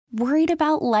Worried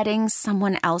about letting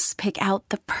someone else pick out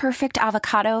the perfect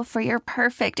avocado for your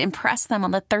perfect impress them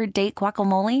on the third date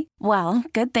guacamole? Well,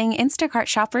 good thing Instacart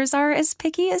shoppers are as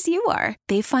picky as you are.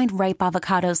 They find ripe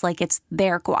avocados like it's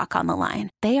their guac on the line.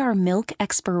 They are milk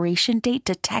expiration date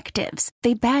detectives.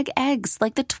 They bag eggs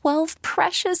like the 12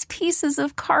 precious pieces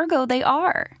of cargo they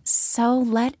are. So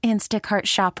let Instacart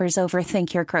shoppers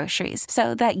overthink your groceries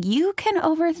so that you can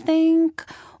overthink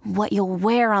what you'll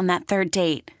wear on that third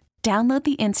date. Download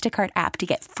the Instacart app to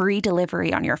get free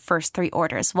delivery on your first 3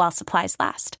 orders while supplies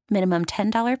last. Minimum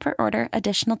 $10 per order.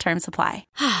 Additional terms apply.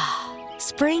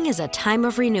 Spring is a time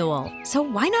of renewal, so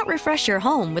why not refresh your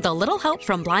home with a little help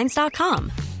from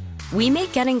Blinds.com? We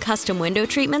make getting custom window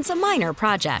treatments a minor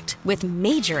project with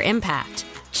major impact.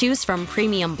 Choose from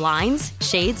premium blinds,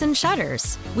 shades, and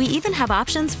shutters. We even have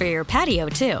options for your patio,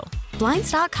 too.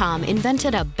 Blinds.com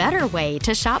invented a better way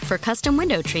to shop for custom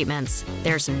window treatments.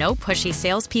 There's no pushy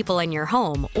salespeople in your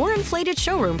home or inflated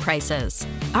showroom prices.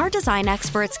 Our design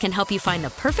experts can help you find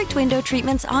the perfect window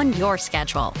treatments on your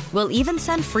schedule. We'll even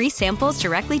send free samples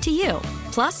directly to you.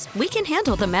 Plus, we can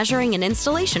handle the measuring and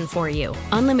installation for you.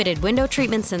 Unlimited window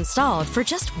treatments installed for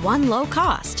just one low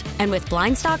cost. And with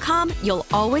Blinds.com, you'll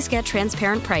always get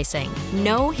transparent pricing.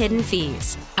 No hidden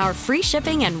fees. Our free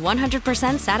shipping and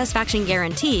 100% satisfaction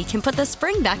guarantee can put the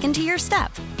spring back into your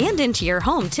step and into your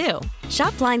home, too.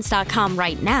 Shop Blinds.com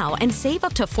right now and save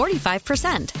up to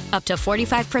 45%. Up to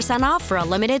 45% off for a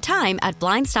limited time at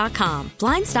Blinds.com.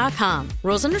 Blinds.com.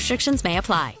 Rules and restrictions may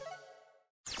apply.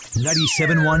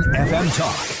 97.1 FM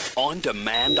Talk. On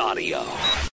demand audio.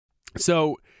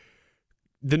 So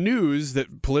the news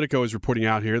that Politico is reporting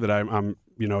out here that I'm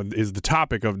is the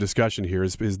topic of discussion here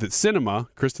is that Kyrsten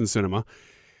Sinema,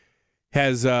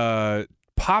 has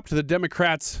popped the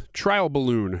Democrats' trial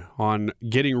balloon on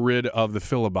getting rid of the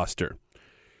filibuster.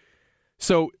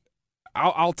 So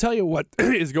I'll tell you what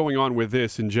is going on with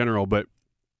this in general, but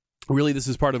really this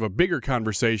is part of a bigger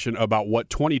conversation about what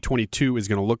 2022 is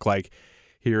going to look like.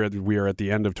 We are at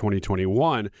the end of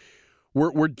 2021.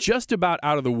 We're just about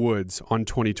out of the woods on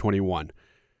 2021.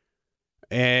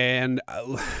 And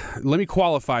let me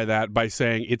qualify that by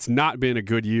saying it's not been a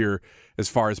good year as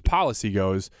far as policy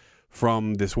goes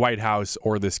from this White House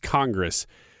or this Congress.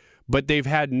 But they've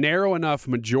had narrow enough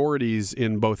majorities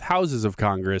in both houses of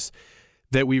Congress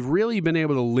that we've really been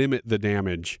able to limit the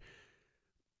damage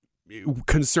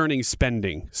concerning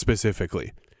spending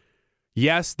specifically.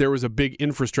 Yes, there was a big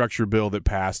infrastructure bill that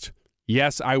passed.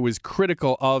 Yes, I was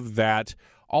critical of that,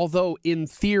 although in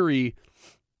theory,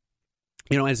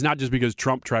 it's not just because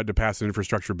Trump tried to pass an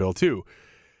infrastructure bill too.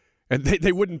 And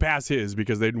they wouldn't pass his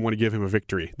because they didn't want to give him a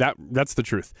victory. That's the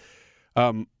truth.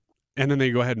 And then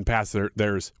they go ahead and pass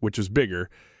theirs, which is bigger.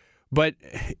 But,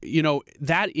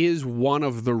 that is one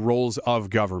of the roles of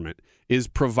government, is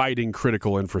providing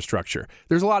critical infrastructure.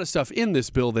 There's a lot of stuff in this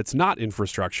bill that's not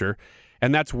infrastructure,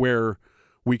 and that's where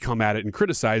we come at it and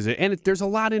criticize it. And there's a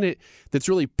lot in it that's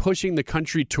really pushing the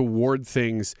country toward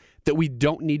things that we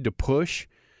don't need to push.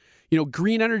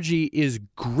 Green energy is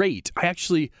great. I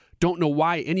actually don't know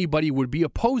why anybody would be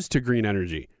opposed to green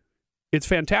energy. It's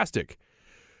fantastic.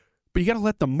 But you got to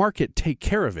let the market take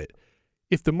care of it.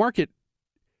 If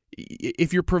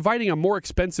you're providing a more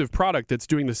expensive product that's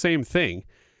doing the same thing,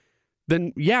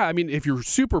 then if you're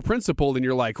super principled and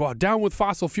you're like, well, down with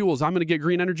fossil fuels, I'm going to get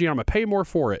green energy and I'm going to pay more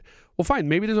for it. Well, fine,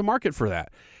 maybe there's a market for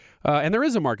that. And there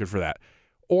is a market for that.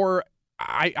 Or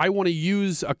I want to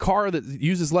use a car that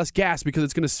uses less gas because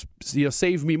it's going to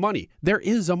save me money. There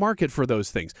is a market for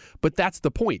those things. But that's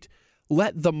the point.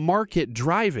 Let the market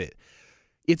drive it.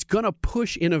 It's going to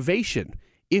push innovation.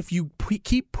 If you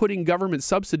keep putting government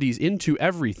subsidies into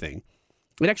everything,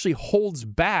 it actually holds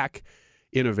back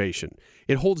innovation.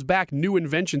 It holds back new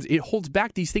inventions. It holds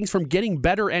back these things from getting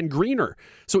better and greener.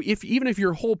 So even if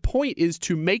your whole point is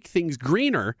to make things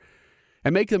greener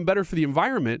and make them better for the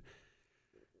environment,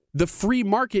 the free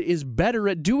market is better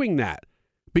at doing that.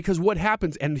 Because what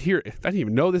happens, and here, I didn't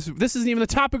even know this isn't even the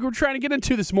topic we're trying to get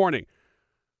into this morning.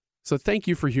 So thank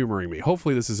you for humoring me.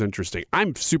 Hopefully this is interesting.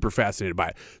 I'm super fascinated by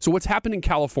it. So what's happened in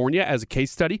California as a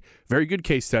case study, very good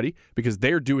case study, because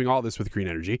they're doing all this with green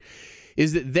energy,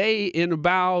 is that they, in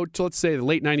about, let's say, the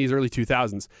late 90s, early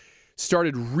 2000s,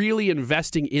 started really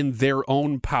investing in their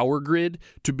own power grid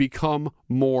to become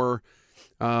more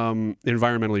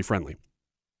environmentally friendly.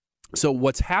 So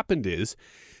what's happened is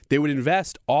they would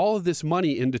invest all of this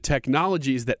money into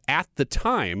technologies that at the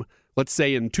time, let's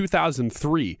say in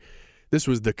 2003, this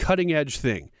was the cutting edge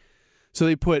thing. So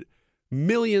they put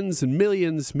millions and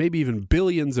millions, maybe even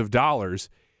billions of dollars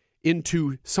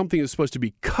into something that's supposed to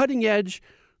be cutting edge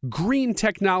green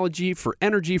technology for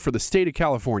energy for the state of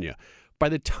California. by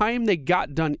the time they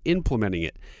got done implementing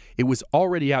it, it was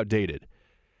already outdated.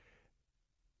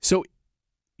 So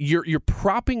you're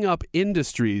propping up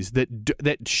industries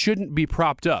that shouldn't be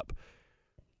propped up,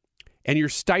 and you're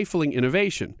stifling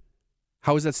innovation.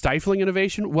 How is that stifling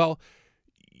innovation? Well,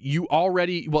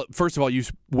 first of all, you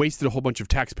wasted a whole bunch of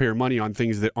taxpayer money on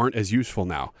things that aren't as useful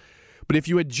now. But if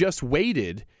you had just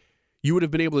waited, you would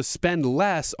have been able to spend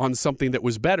less on something that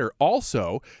was better.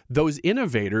 Also, those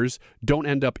innovators don't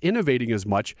end up innovating as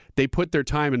much. They put their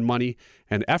time and money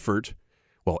and effort,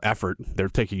 they're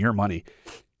taking your money,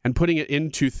 and putting it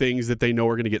into things that they know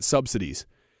are going to get subsidies,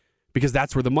 because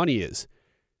that's where the money is.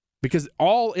 Because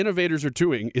all innovators are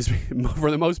doing is, for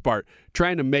the most part,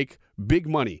 trying to make big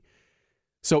money.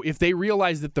 So if they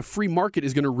realize that the free market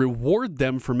is going to reward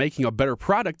them for making a better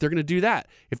product, they're going to do that.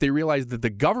 If they realize that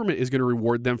the government is going to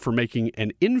reward them for making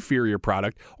an inferior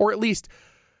product, or at least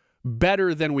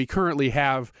better than we currently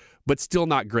have, but still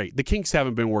not great. The kinks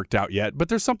haven't been worked out yet, but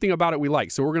there's something about it we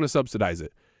like, so we're going to subsidize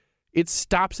it. It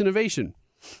stops innovation.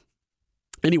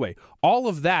 Anyway, all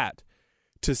of that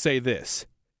to say this.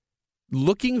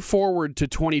 Looking forward to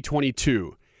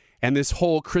 2022 and this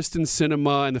whole Kyrsten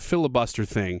Sinema and the filibuster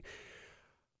thing,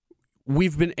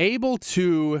 we've been able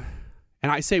to,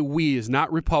 and I say we as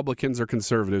not Republicans or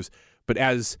conservatives, but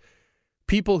as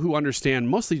people who understand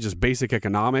mostly just basic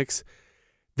economics,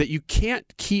 that you can't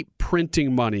keep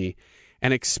printing money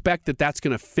and expect that that's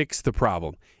going to fix the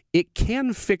problem. It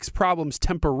can fix problems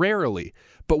temporarily,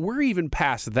 but we're even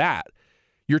past that.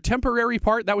 Your temporary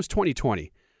part, that was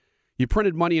 2020. You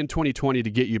printed money in 2020 to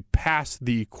get you past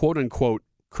the quote-unquote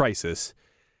crisis.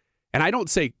 And I don't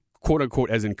say quote-unquote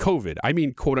as in COVID. I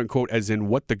mean quote-unquote as in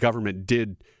what the government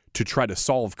did to try to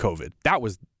solve COVID. That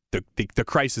was the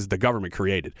crisis the government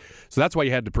created. So that's why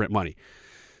you had to print money.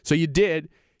 So you did.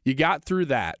 You got through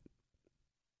that.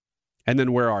 And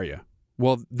then where are you?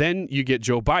 Well, then you get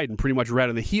Joe Biden pretty much right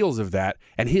on the heels of that.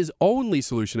 And his only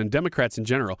solution, and Democrats in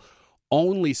general,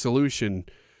 only solution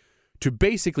to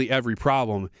basically every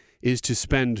problem is to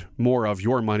spend more of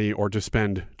your money or to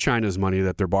spend China's money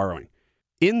that they're borrowing.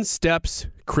 In steps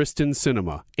Kyrsten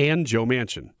Sinema and Joe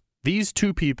Manchin. These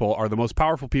two people are the most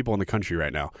powerful people in the country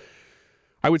right now.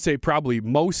 I would say probably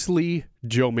mostly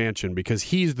Joe Manchin, because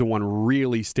he's the one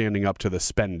really standing up to the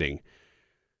spending.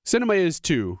 Sinema is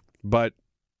too, but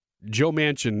Joe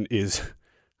Manchin is...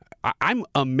 I'm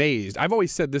amazed. I've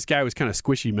always said this guy was kind of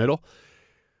squishy middle,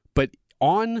 but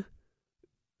on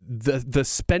the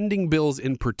spending bills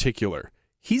in particular,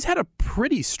 he's had a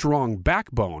pretty strong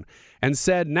backbone, and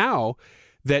said now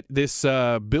that this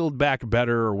Build Back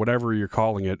Better, or whatever you're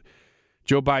calling it,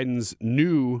 Joe Biden's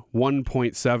new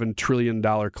 $1.7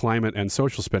 trillion climate and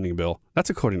social spending bill, that's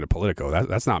according to Politico.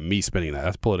 That's not me spinning that.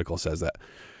 That's Politico says that.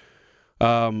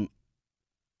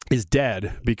 Is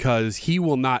dead because he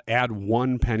will not add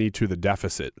one penny to the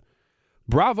deficit.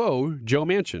 Bravo, Joe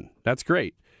Manchin. That's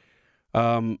great.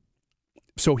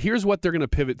 So here's what they're going to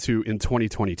pivot to in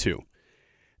 2022.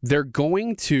 They're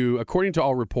going to, according to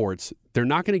all reports, they're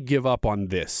not going to give up on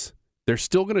this. They're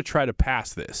still going to try to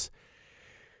pass this.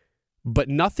 But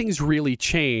nothing's really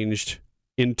changed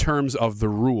in terms of the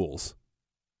rules.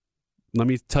 Let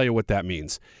me tell you what that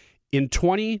means. In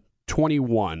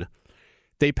 2021,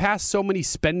 they passed so many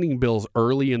spending bills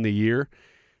early in the year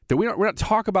that we're not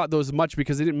talk about those much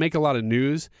because they didn't make a lot of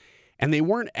news. And they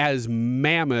weren't as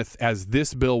mammoth as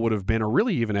this bill would have been, or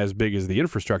really even as big as the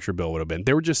infrastructure bill would have been.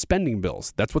 They were just spending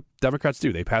bills. That's what Democrats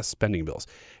do. They pass spending bills.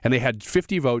 And they had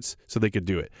 50 votes so they could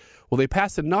do it. Well, they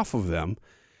passed enough of them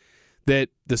that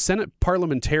the Senate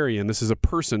parliamentarian, this is a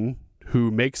person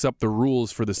who makes up the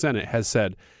rules for the Senate, has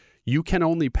said, you can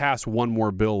only pass one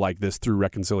more bill like this through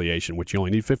reconciliation, which you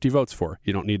only need 50 votes for.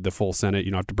 You don't need the full Senate.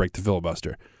 You don't have to break the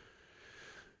filibuster.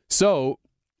 So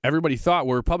everybody thought,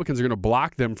 well, Republicans are going to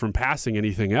block them from passing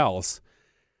anything else,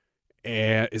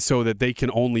 so that they can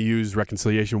only use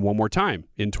reconciliation one more time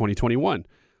in 2021.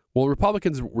 Well,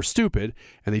 Republicans were stupid,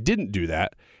 and they didn't do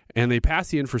that, and they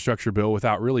passed the infrastructure bill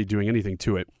without really doing anything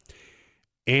to it.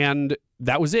 And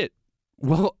that was it.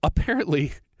 Well,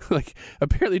 apparently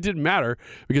it didn't matter,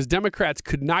 because Democrats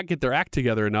could not get their act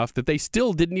together enough that they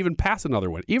still didn't even pass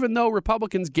another one, even though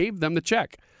Republicans gave them the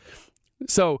check.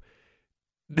 So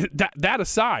that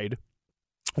aside,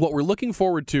 what we're looking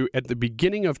forward to at the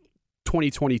beginning of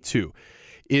 2022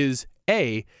 is,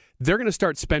 A, they're going to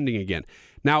start spending again.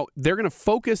 Now, they're going to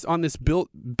focus on this Build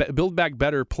Back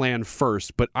Better plan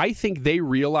first, but I think they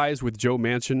realize with Joe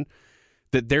Manchin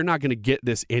that they're not going to get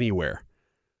this anywhere.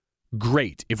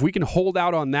 Great. If we can hold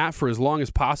out on that for as long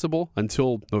as possible,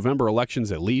 until November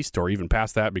elections at least, or even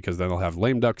past that, because then they'll have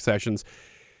lame duck sessions,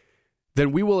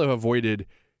 then we will have avoided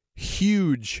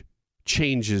huge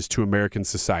changes to American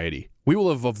society. We will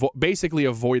have basically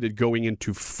avoided going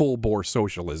into full-bore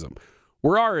socialism.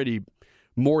 We're already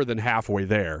more than halfway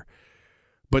there.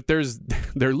 But there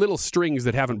are little strings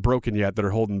that haven't broken yet that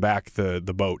are holding back the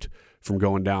boat from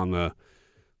going down the,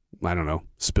 I don't know,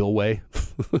 spillway.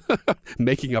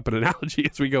 Making up an analogy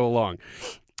as we go along.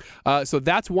 So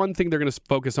that's one thing they're going to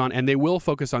focus on, and they will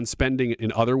focus on spending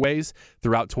in other ways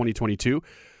throughout 2022.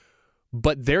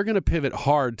 But they're going to pivot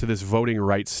hard to this voting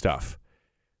rights stuff.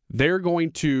 They're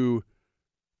going to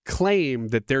claim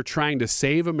that they're trying to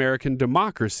save American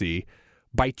democracy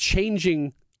by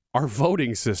changing our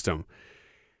voting system.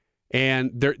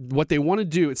 And what they want to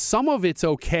do, some of it's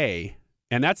okay,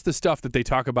 and that's the stuff that they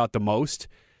talk about the most,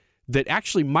 that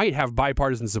actually might have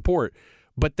bipartisan support,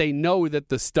 but they know that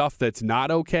the stuff that's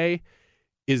not okay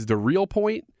is the real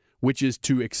point, which is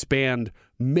to expand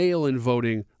mail-in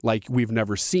voting like we've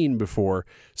never seen before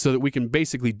so that we can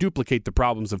basically duplicate the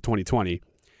problems of 2020.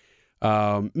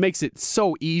 Makes it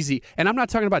so easy. And I'm not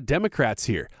talking about Democrats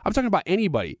here. I'm talking about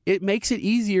anybody. It makes it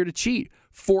easier to cheat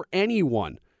for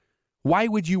anyone. Why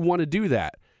would you want to do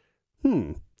that?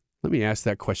 Let me ask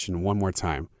that question one more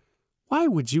time. Why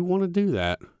would you want to do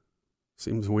that?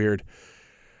 Seems weird.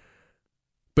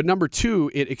 But number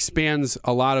two, it expands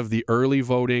a lot of the early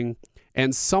voting.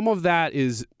 And some of that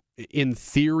is, in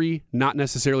theory, not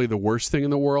necessarily the worst thing in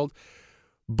the world.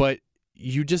 But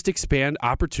you just expand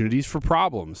opportunities for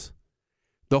problems.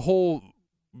 The whole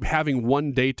having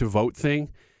one day to vote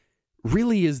thing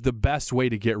really is the best way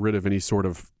to get rid of any sort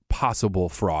of possible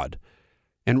fraud.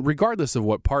 And regardless of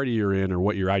what party you're in or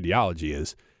what your ideology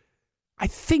is, I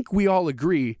think we all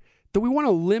agree that we want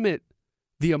to limit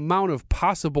the amount of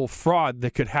possible fraud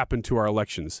that could happen to our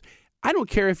elections. I don't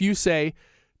care if you say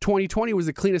 2020 was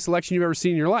the cleanest election you've ever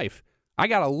seen in your life. I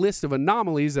got a list of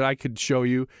anomalies that I could show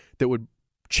you that would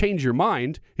change your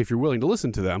mind if you're willing to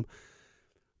listen to them.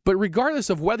 But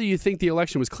regardless of whether you think the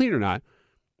election was clean or not,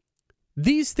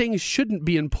 these things shouldn't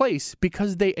be in place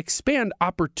because they expand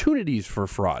opportunities for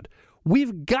fraud.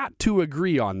 We've got to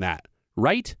agree on that,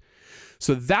 right?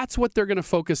 So that's what they're going to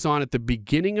focus on at the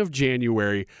beginning of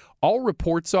January. All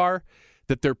reports are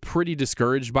that they're pretty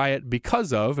discouraged by it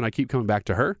because of, and I keep coming back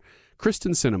to her,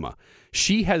 Kyrsten Sinema.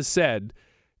 She has said,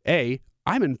 A,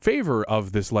 I'm in favor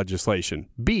of this legislation.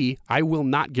 B, I will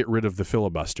not get rid of the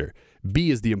filibuster.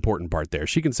 B is the important part there.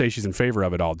 She can say she's in favor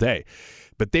of it all day,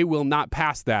 but they will not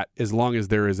pass that as long as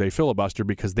there is a filibuster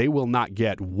because they will not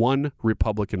get one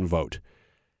Republican vote.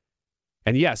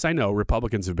 And yes, I know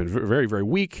Republicans have been very, very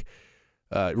weak,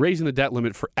 raising the debt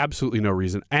limit for absolutely no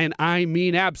reason. And I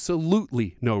mean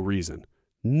absolutely no reason.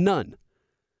 None.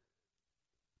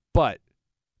 But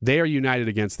they are united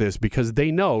against this because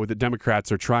they know that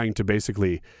Democrats are trying to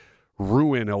basically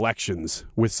ruin elections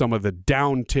with some of the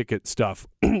down ticket stuff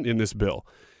in this bill.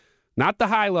 Not the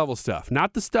high level stuff,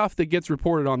 not the stuff that gets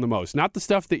reported on the most, not the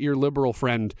stuff that your liberal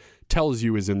friend tells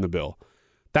you is in the bill.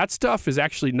 That stuff is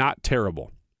actually not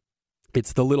terrible.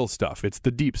 It's the little stuff. It's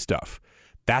the deep stuff.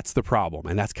 That's the problem.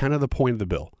 And that's kind of the point of the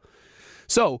bill.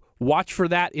 So watch for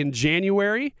that in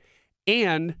January,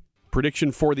 and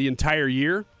prediction for the entire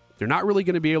year. They're not really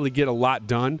going to be able to get a lot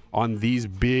done on these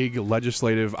big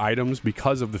legislative items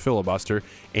because of the filibuster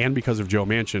and because of Joe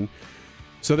Manchin.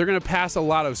 So they're going to pass a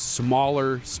lot of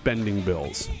smaller spending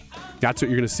bills. That's what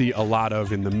you're going to see a lot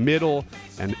of in the middle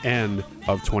and end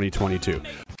of 2022.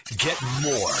 Get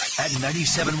more at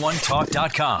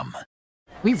 971talk.com.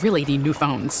 We really need new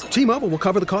phones. T-Mobile will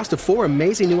cover the cost of 4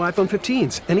 amazing new iPhone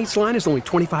 15s, and each line is only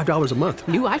 $25 a month.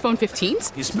 New iPhone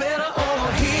 15s? It's better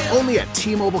over here. Only at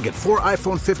T-Mobile, get 4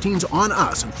 iPhone 15s on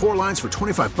us and 4 lines for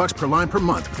 $25 per line per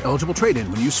month with eligible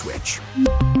trade-in when you switch.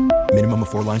 Minimum of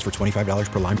 4 lines for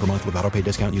 $25 per line per month with autopay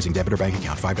discount using debit or bank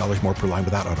account. $5 more per line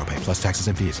without autopay, plus taxes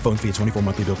and fees. Phone fee at 24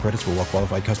 monthly bill credits for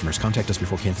well-qualified customers. Contact us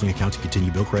before canceling account to continue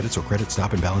bill credits or credit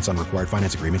stop and balance on required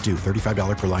finance agreement due.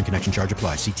 $35 per line connection charge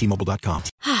applies. See T-Mobile.com.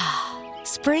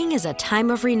 Spring is a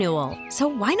time of renewal, so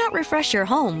why not refresh your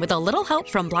home with a little help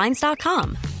from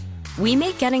Blinds.com? We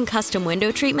make getting custom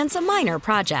window treatments a minor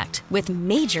project with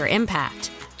major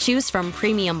impact. Choose from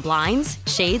premium blinds,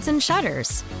 shades, and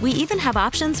shutters. We even have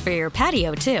options for your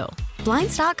patio, too.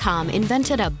 Blinds.com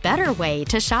invented a better way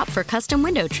to shop for custom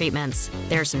window treatments.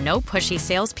 There's no pushy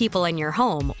salespeople in your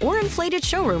home or inflated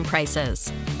showroom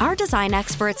prices. Our design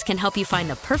experts can help you find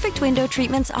the perfect window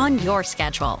treatments on your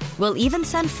schedule. We'll even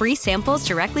send free samples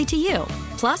directly to you.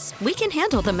 Plus, we can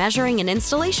handle the measuring and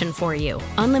installation for you.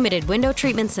 Unlimited window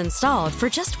treatments installed for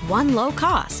just one low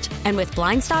cost. And with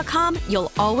Blinds.com,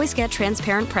 you'll always get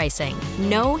transparent pricing,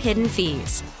 no hidden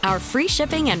fees. Our free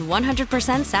shipping and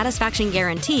 100% satisfaction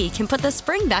guarantee can put the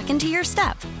spring back into your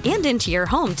step and into your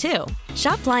home, too.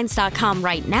 Shop Blinds.com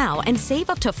right now and save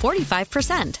up to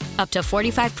 45%. Up to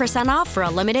 45% off for a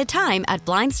limited time at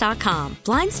Blinds.com.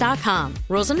 Blinds.com.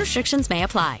 Rules and restrictions may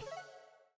apply.